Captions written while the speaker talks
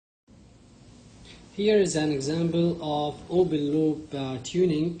Here is an example of open loop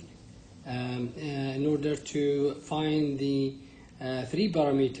tuning in order to find the three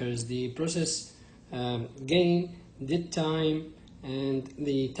parameters: the process gain, dead time, and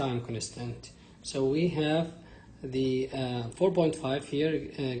the time constant. So we have the 4.5 here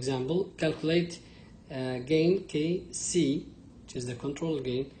example. Calculate gain Kc, which is the control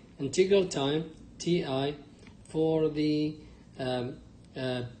gain, integral time Ti for the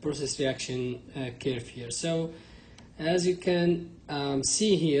process reaction curve here. So as you can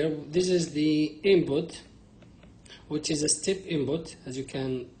see here, this is the input, which is a step input, as you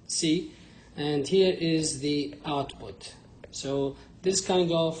can see, and here is the output. So this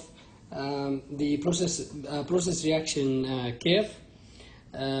kind of the process reaction curve,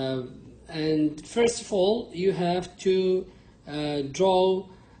 and first of all you have to draw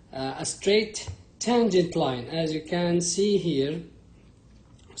a straight tangent line, as you can see here.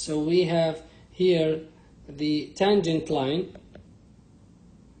 So we have here the tangent line.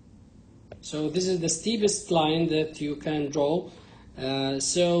 So this is the steepest line that you can draw.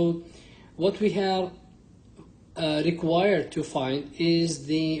 So what we have required to find is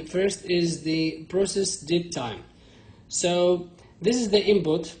the first is the process dead time. So this is the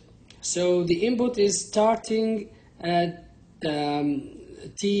input. So the input is starting at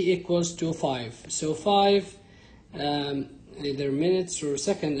t equals to 5. So 5 either minutes or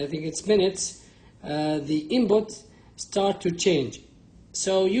second, I think it's minutes, the input start to change.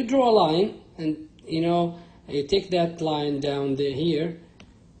 So you draw a line, and you take that line down there here.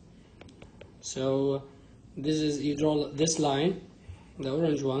 So this is, you draw this line, the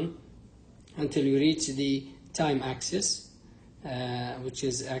orange one, until you reach the time axis, which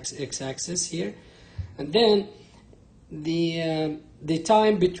is x-axis here, and then the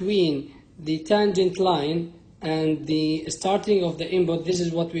time between the tangent line and the starting of the input, this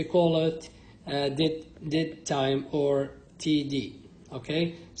is what we call it dead time, or TD.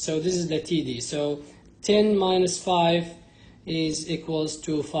 Okay, so this is the TD. So 10 minus 5 is equals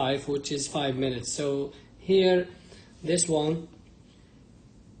to 5, which is 5 minutes. So here, this one,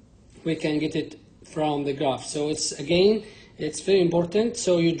 we can get it from the graph. So it's very important.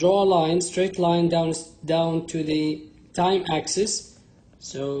 So you draw a line, straight line down to the time axis.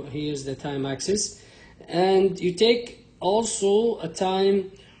 So here's the time axis. And you take also a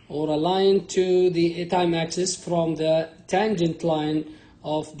time or a line to the time axis from the tangent line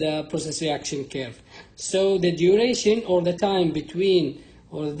of the process reaction curve. So the duration, or the time between,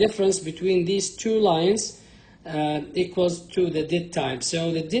 or the difference between these two lines equals to the dead time.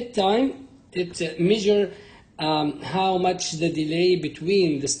 So the dead time, it measures how much the delay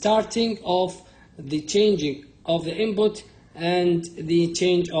between the starting of the changing of the input and the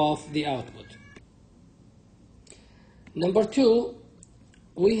change of the output. Number 2,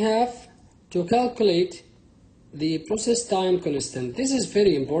 we have to calculate the process time constant. This is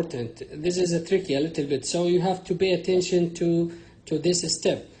very important. This is a tricky a little bit, so you have to pay attention to this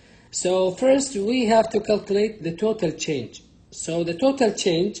step. So first we have to calculate the total change. So the total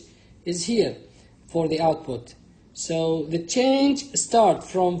change is here for the output. So the change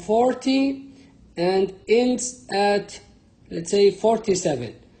starts from 40 and ends at, let's say,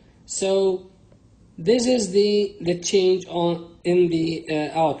 47. So this is the change in the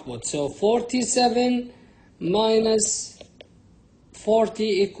output. So 47 minus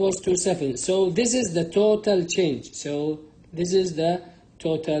 40 equals to 7. So this is the total change. So this is the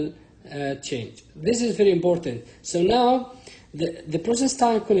total change. This is very important. So now the process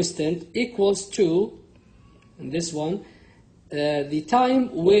time constant equals to, this one, the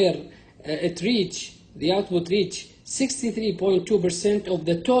time where the output reach 63.2% of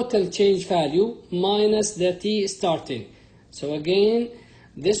the total change value minus the t starting. So again,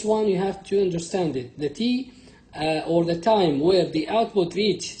 this one you have to understand it. The t or the time where the output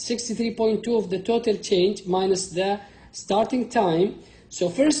reach 63.2 of the total change minus the starting time. So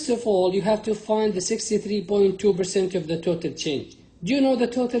first of all, you have to find the 63.2% of the total change. Do you know the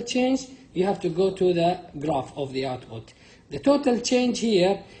total change? You have to go to the graph of the output. The total change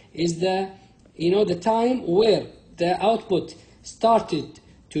here is the time where the output started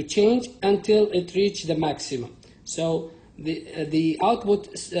to change until it reached the maximum. So the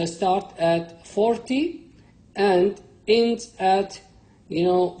output start at 40 and ends at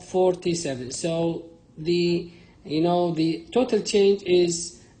 47. So the total change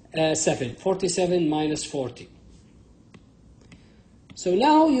is 47 minus 40. So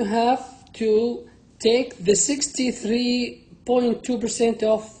now you have to take the 63.2%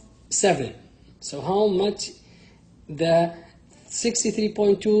 of 7. So how much the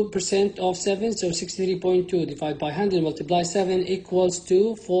 63.2% of 7, so 63.2 divided by 100 multiply 7 equals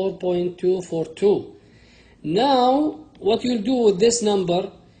to 4.242. Now, what you'll do with this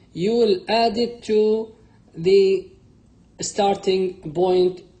number, you will add it to the starting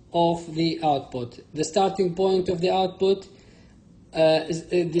point of the output. The starting point of the output,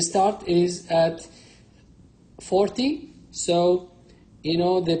 the start is at 40, so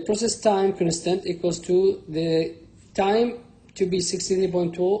the process time constant equals to the time to be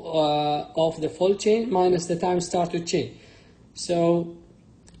 63.2 of the full change minus the time start to change. So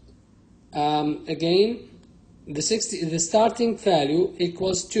again, the starting value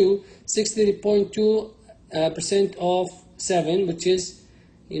equals to 63.2% of 7, which is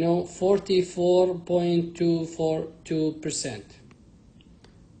 44.242%.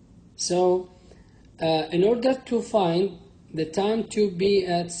 So in order to find the time to be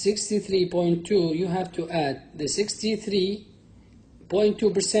at 63.2, you have to add the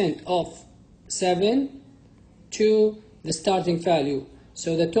 63.2% of 7 to the starting value.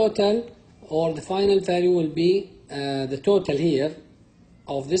 So the total or the final value will be the total here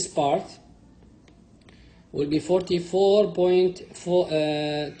of this part will be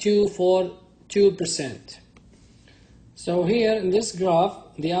 44.242%. So here in this graph,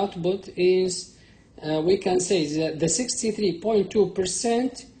 the output is, we can say that the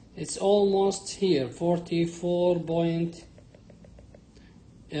 63.2%, it's almost here,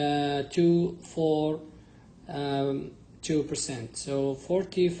 44.242%. So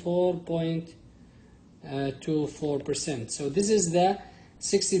 44.24%. So this is the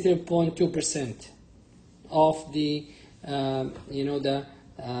 63.2% of the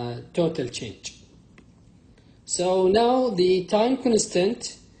total change. So now the time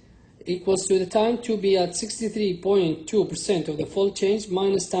constant equals to the time to be at 63.2% of the full change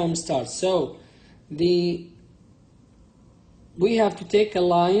minus time start. So we have to take a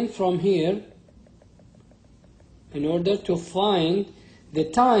line from here in order to find the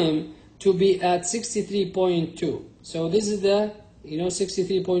time to be at 63.2. So this is the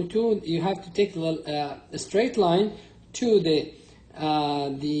 63.2. You have to take a straight line to the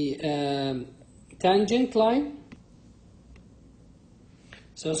tangent line.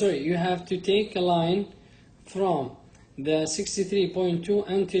 So sorry, you have to take a line from the 63.2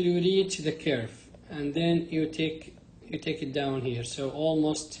 until you reach the curve, and then you take it down here. So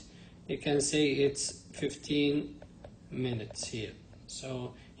almost you can say it's 15 minutes here.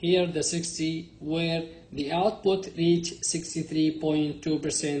 So here the 60 where the output reach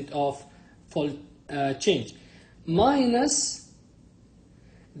 63.2% of full change minus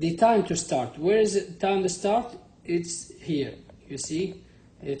the time to start. Where is the time to start? It's here. You see,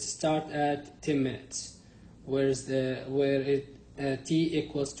 it start at 10 minutes. Where t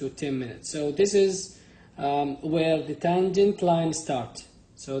equals to 10 minutes. So this is where the tangent line starts.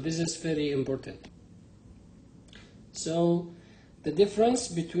 So this is very important. So the difference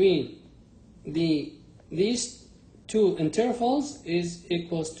between these two intervals is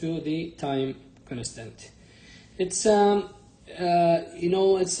equals to the time constant. It's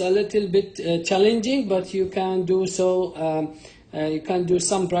it's a little bit challenging, but you can do so. You can do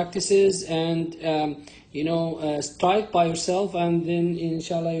some practices and try it by yourself, and then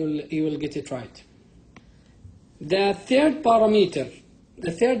inshallah you will get it right. The third parameter,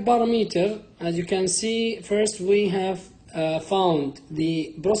 as you can see, first we have found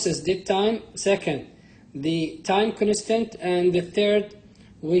the process dead time, second the time constant, and the third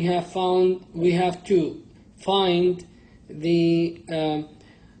we have to find the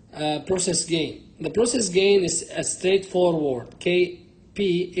process gain. The process gain is straightforward. Kp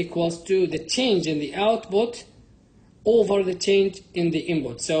equals to the change in the output over the change in the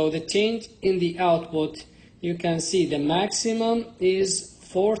input. So the change in the output, you can see the maximum is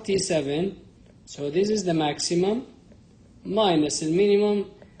 47. So this is the maximum minus the minimum,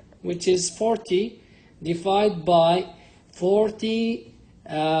 which is 40, divided by 40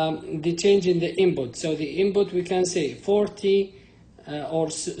 the change in the input. So the input, we can say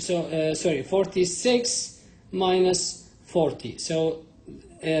 46 minus 40. So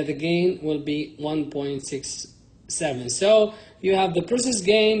the gain will be 1.67. So you have the process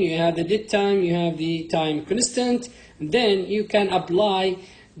gain, you have the dead time, you have the time constant. Then you can apply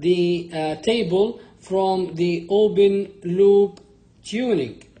the table from the open loop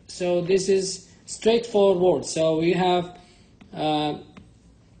tuning. So this is straightforward. So we have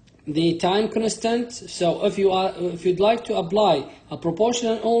the time constant. So if you'd like to apply a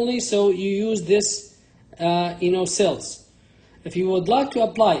proportional only, so you use this cells. If you would like to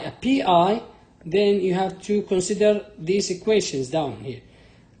apply a PI, then you have to consider these equations down here.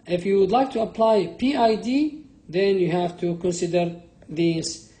 If you would like to apply PID, then you have to consider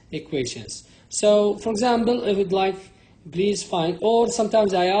these equations. So for example, if you'd like, please find, or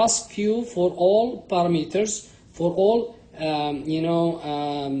sometimes I ask you for all parameters for all the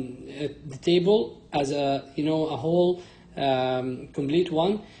table as a a whole complete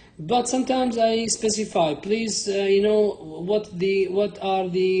one. But sometimes I specify, please, what are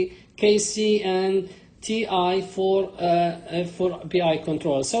the KC and TI for PI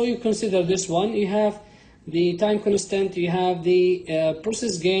control. So you consider this one. You have the time constant, you have the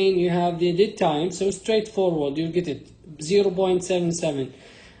process gain, you have the dead time. So straightforward, you get it, 0.77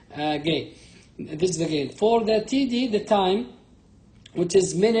 gain. This is the gain. For the TD, the time, which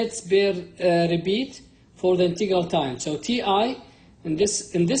is minutes per repeat for the integral time. So TI, in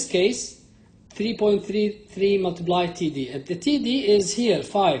this case, 3.33 multiply TD. And the TD is here,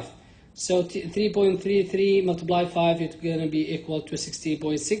 5. So 3.33 multiply 5, it's going to be equal to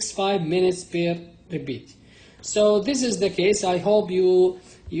 60.65 minutes per repeat. So this is the case. I hope you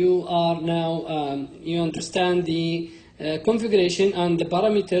are now, you understand the configuration and the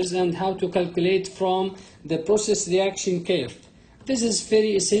parameters and how to calculate from the process reaction curve. This is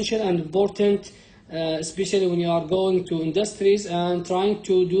very essential and important, especially when you are going to industries and trying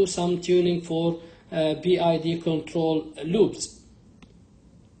to do some tuning for PID control loops.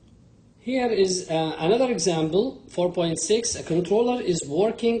 Here is another example, 4.6. A controller is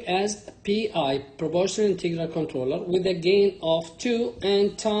working as a PI, proportional integral controller, with a gain of 2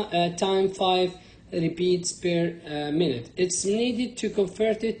 and time 5 repeats per minute. It's needed to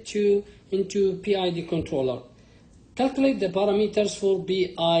convert it into PID controller. Calculate the parameters for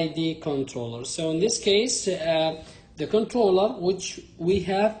PID controller. So in this case, the controller which we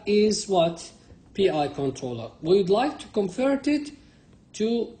have is what? PI controller. We would like to convert it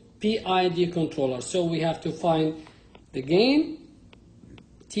to PID controller. So we have to find the gain,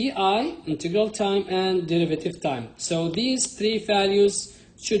 TI, integral time, and derivative time. So these three values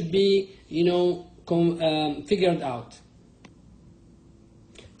should be, figured out.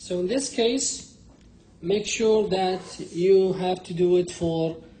 So in this case, make sure that you have to do it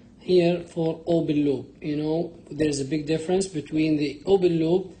for open loop. There's a big difference between the open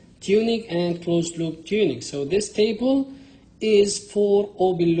loop tuning and closed loop tuning. So this table is for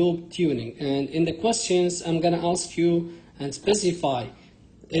open loop tuning, and in the questions I'm going to ask you and specify,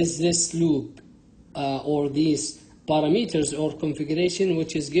 is this loop or these parameters or configuration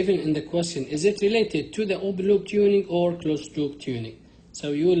which is given in the question, is it related to the open loop tuning or closed loop tuning? So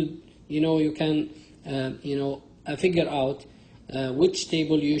you can figure out which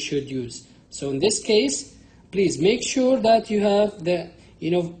table you should use. So in this case, please make sure that you have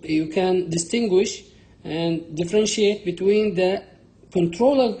you can distinguish and differentiate between the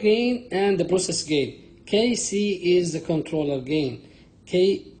controller gain and the process gain. KC is the controller gain,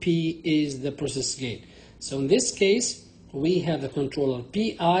 KP is the process gain. So in this case, we have the controller,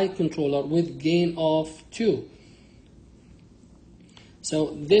 PI controller with gain of 2.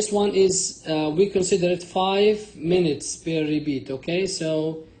 So this one is, we consider it 5 minutes per repeat, okay?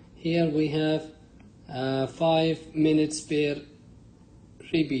 So here we have 5 minutes per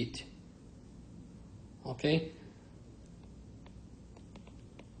repeat, okay?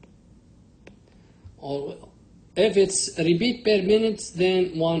 Or if it's repeat per minute,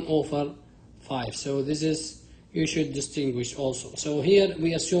 then 1/5. So this is, you should distinguish also. So here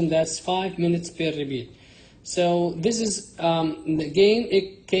we assume that's 5 minutes per repeat. So this is the gain,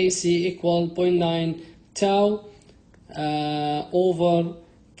 KC equal 0.9 tau over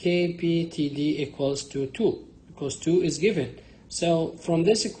KPTD equals to 2, because 2 is given. So from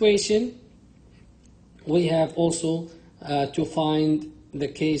this equation, we have also to find the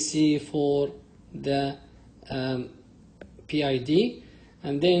KC for the PID,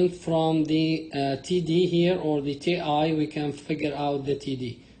 and then from the TD here or the TI, we can figure out the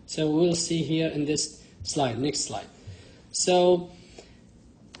TD. So we'll see here in this slide, next slide. So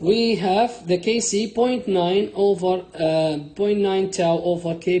we have the KC 0.9 over 0.9 tau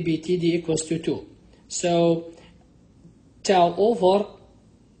over KBTD equals to 2. So tau over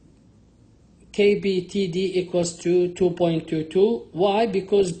KBTD equals to 2.22. Why?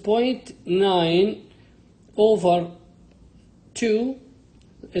 Because 0.9 over 2,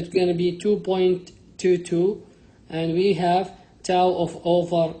 it's going to be 2.22, and we have tau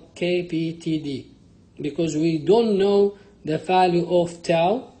over KPTD, because we don't know the value of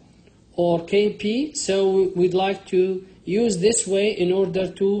tau or KP, so we'd like to use this way in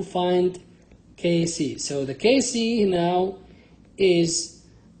order to find KC. So the KC now is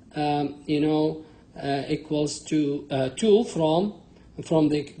equals to 2 from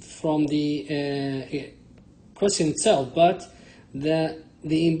the question itself, but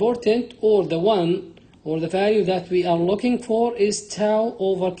the important, or the one or the value that we are looking for is tau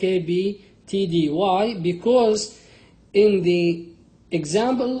over kb td. Why? Because in the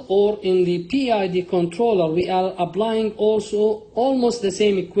example or in the PID controller, we are applying also almost the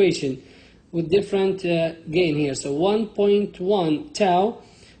same equation with different gain here. So 1.1 tau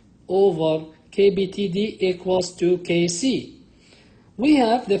over kbtd equals to kc. We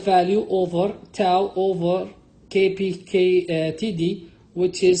have the value over tau over kptd,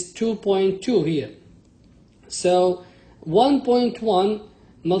 which is 2.2 here. So 1.1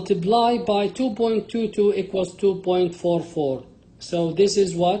 multiplied by 2.22 equals 2.44. So this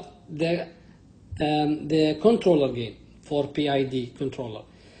is what the controller gain for PID controller.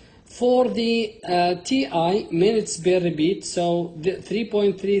 For the TI, minutes per repeat, so the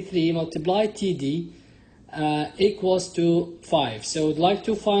 3.33 multiplied TD equals to 5. So I'd like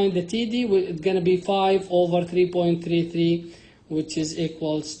to find the TD. It's going to be 5 over 3.33, which is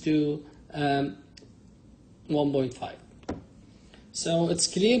equals to 1.5. So it's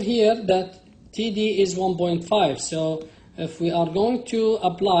clear here that TD is 1.5. So if we are going to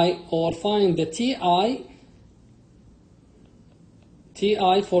apply or find the TI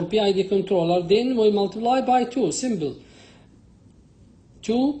for PID controller, then we multiply by 2, simple.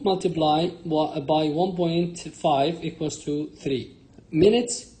 2 multiplied by 1.5 equals to 3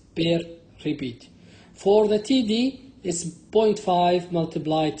 minutes per repeat. For the TD, it's 0.5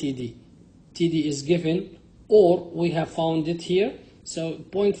 multiplied TD. TD is given, or we have found it here. So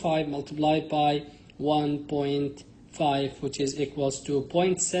 0.5 multiplied by 1.5, which is equals to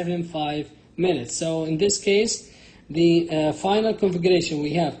 0.75 minutes. So in this case, the final configuration,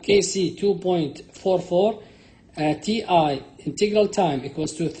 we have KC 2.44, TI integral time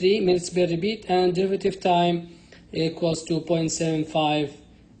equals to 3 minutes per repeat, and derivative time equals to 0.75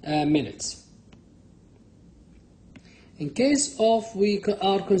 minutes. In case of we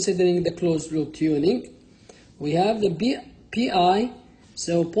are considering the closed loop tuning, we have the PI,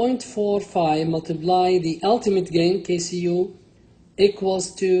 so 0.45 multiply the ultimate gain KCU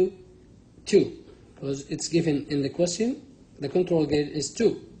equals to 2, because it's given in the question. The control gain is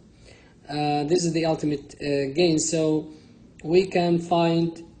 2. This is the ultimate gain, so we can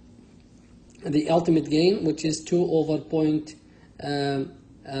find the ultimate gain, which is 2 over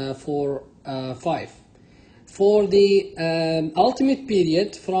 0.45. For the ultimate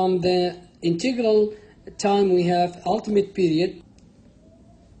period, from the integral time, we have ultimate period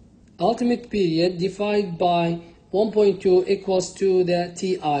divided by 1.2 equals to the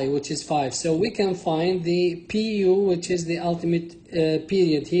TI, which is 5. So we can find the PU, which is the ultimate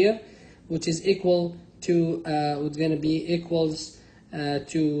period here, which is equal to, it's going to be equals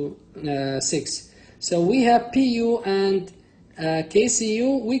to 6. So we have PU and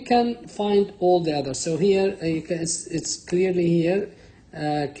KCU. We can find all the others. So here it's clearly here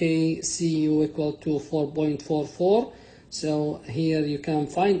KCU equal to 4.44. So here you can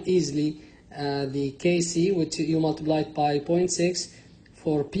find easily the KC, which you multiplied by 0.6.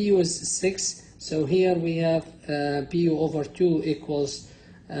 For PU is 6. So here we have PU over 2 equals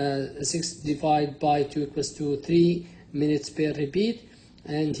 6 divided by 2 equals to 3 minutes per repeat.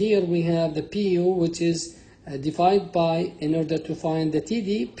 And here we have the PU, which is divided by, in order to find the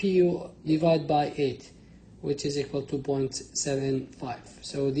TD, PU divided by 8, which is equal to 0.75.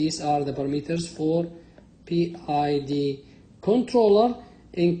 So these are the parameters for PID controller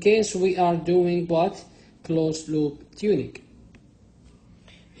in case we are doing what? Closed loop tuning.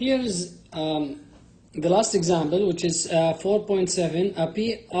 Here is the last example, which is 4.7, a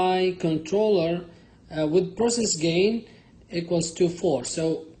PI controller with process gain equals to 4.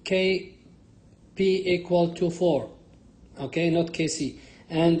 So KP equal to 4, okay, not KC.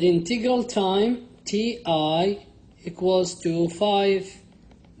 And integral time TI equals to 5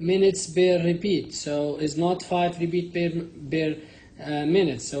 minutes per repeat. So it's not 5 repeat per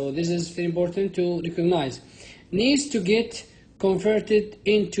minute. So this is very important to recognize. Needs to get converted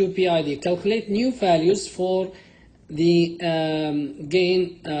into PID. Calculate new values for the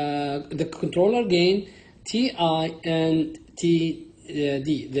gain, the controller gain, TI and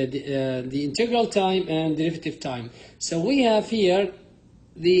TD, the integral time and derivative time. So we have here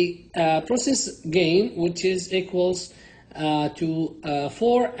the process gain, which is equals to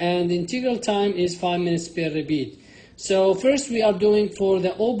 4, and the integral time is 5 minutes per repeat. So first we are doing for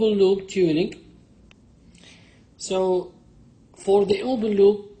the open loop tuning. So for the open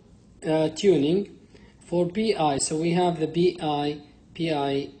loop tuning for PI, so we have the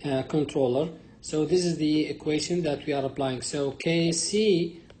PI controller. So this is the equation that we are applying. So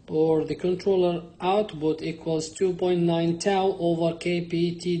KC, or the controller output, equals 2.9 tau over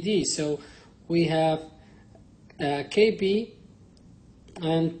KPTD. So we have KP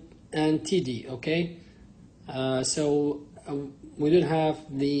and TD, okay? We don't have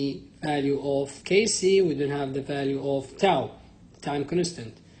the value of Kc, we don't have the value of tau, time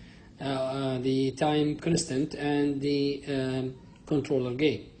constant, the time constant and the controller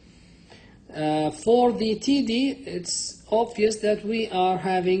gain. For the TD, it's obvious that we are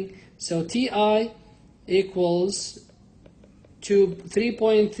having, so Ti equals to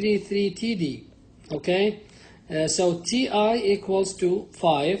 3.33 TD, okay? So Ti equals to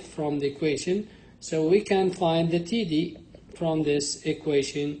 5 from the equation, so we can find the TD from this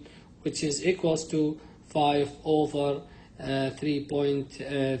equation, which is equals to 5 over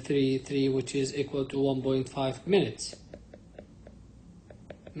 3.33, which is equal to 1.5 minutes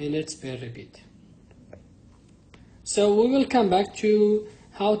per repeat. So we will come back to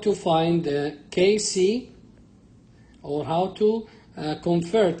how to find the Kc, or how to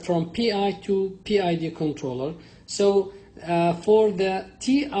convert from PI to PID controller. So for the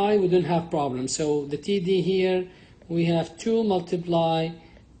TI we don't have problem. So the TD here we have 2 multiplied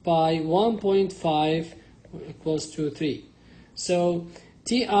by 1.5 equals to 3. So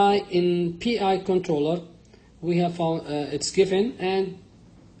TI in PI controller we have found it's given, and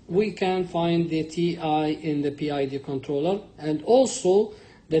we can find the TI in the PID controller, and also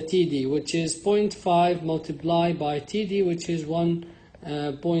the TD, which is 0.5 multiplied by TD, which is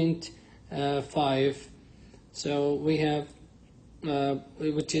 1.5. So we have,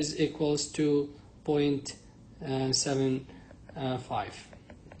 which is equals to 0.75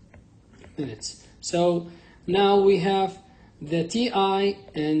 minutes. So now we have the TI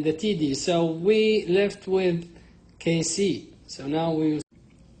and the TD. So we left with Kc. So now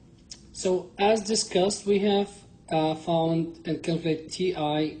so as discussed, we have found and calculate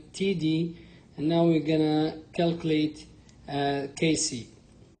TI, TD, and now we're gonna calculate Kc.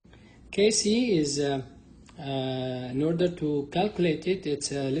 Kc is, in order to calculate it,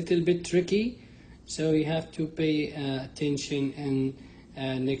 it's a little bit tricky, so you have to pay attention in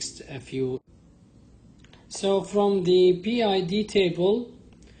next few. So from the PID table,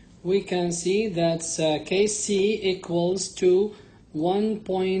 we can see that Kc equals to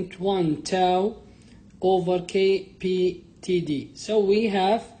 1.1 tau over kptd. So we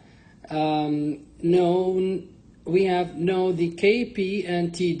have known the kp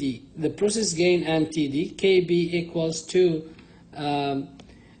and td, the process gain and td. Kb equals to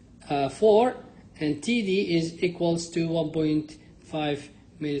 4 and td is equals to 1.5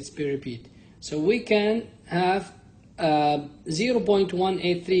 minutes per repeat. So we can have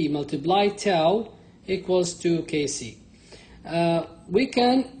 0.183 multiplied tau equals to Kc. We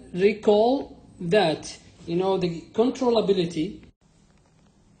can recall that, you know, the controllability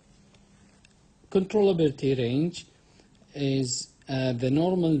range is the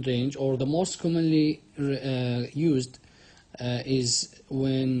normal range, or the most commonly used is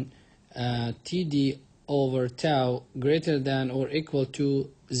when TD over tau greater than or equal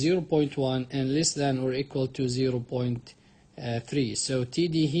to 0.1 and less than or equal to 0.3. So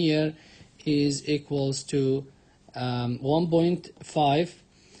TD here is equals to 1.5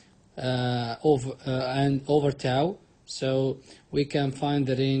 over tau, so we can find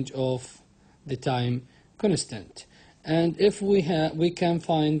the range of the time constant. And if we can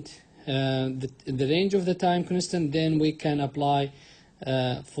find the range of the time constant, then we can apply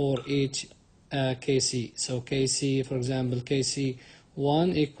for each Kc. So Kc, for example,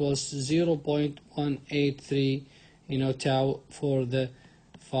 Kc1 equals 0.183, tau for the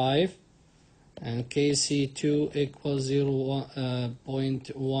 5, and Kc2 equals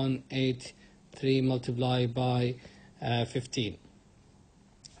 0.183 multiplied by 15.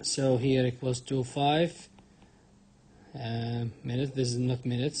 So here equals to 5 minutes. This is not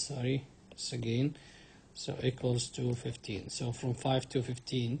minutes, sorry, it's again. So equals to 15. So from 5 to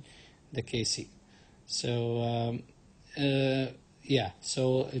 15, the Kc. So yeah.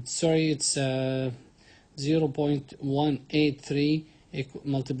 So it's 0.183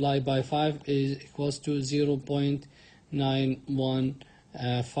 multiplied by 5 is equals to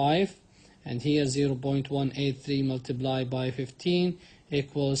 0.915, and here 0.183 multiplied by 15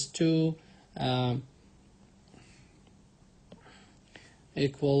 equals to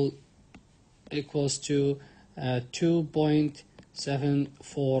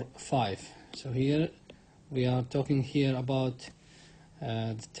 2.745. So here we are talking here about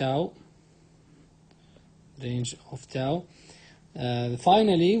the tau, range of tau.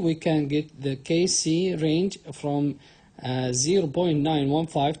 Finally, we can get the Kc range from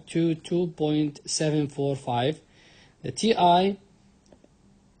 0.915 to 2.745. The Ti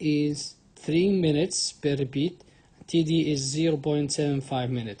is 3 minutes per repeat. TD is 0.75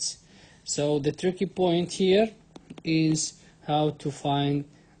 minutes. So the tricky point here is how to find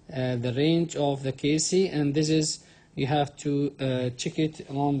the range of the Kc, and this is, you have to check it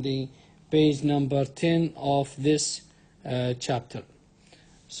on the page number 10 of this chapter.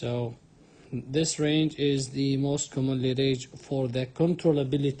 So this range is the most commonly range for the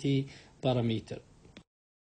controllability parameter.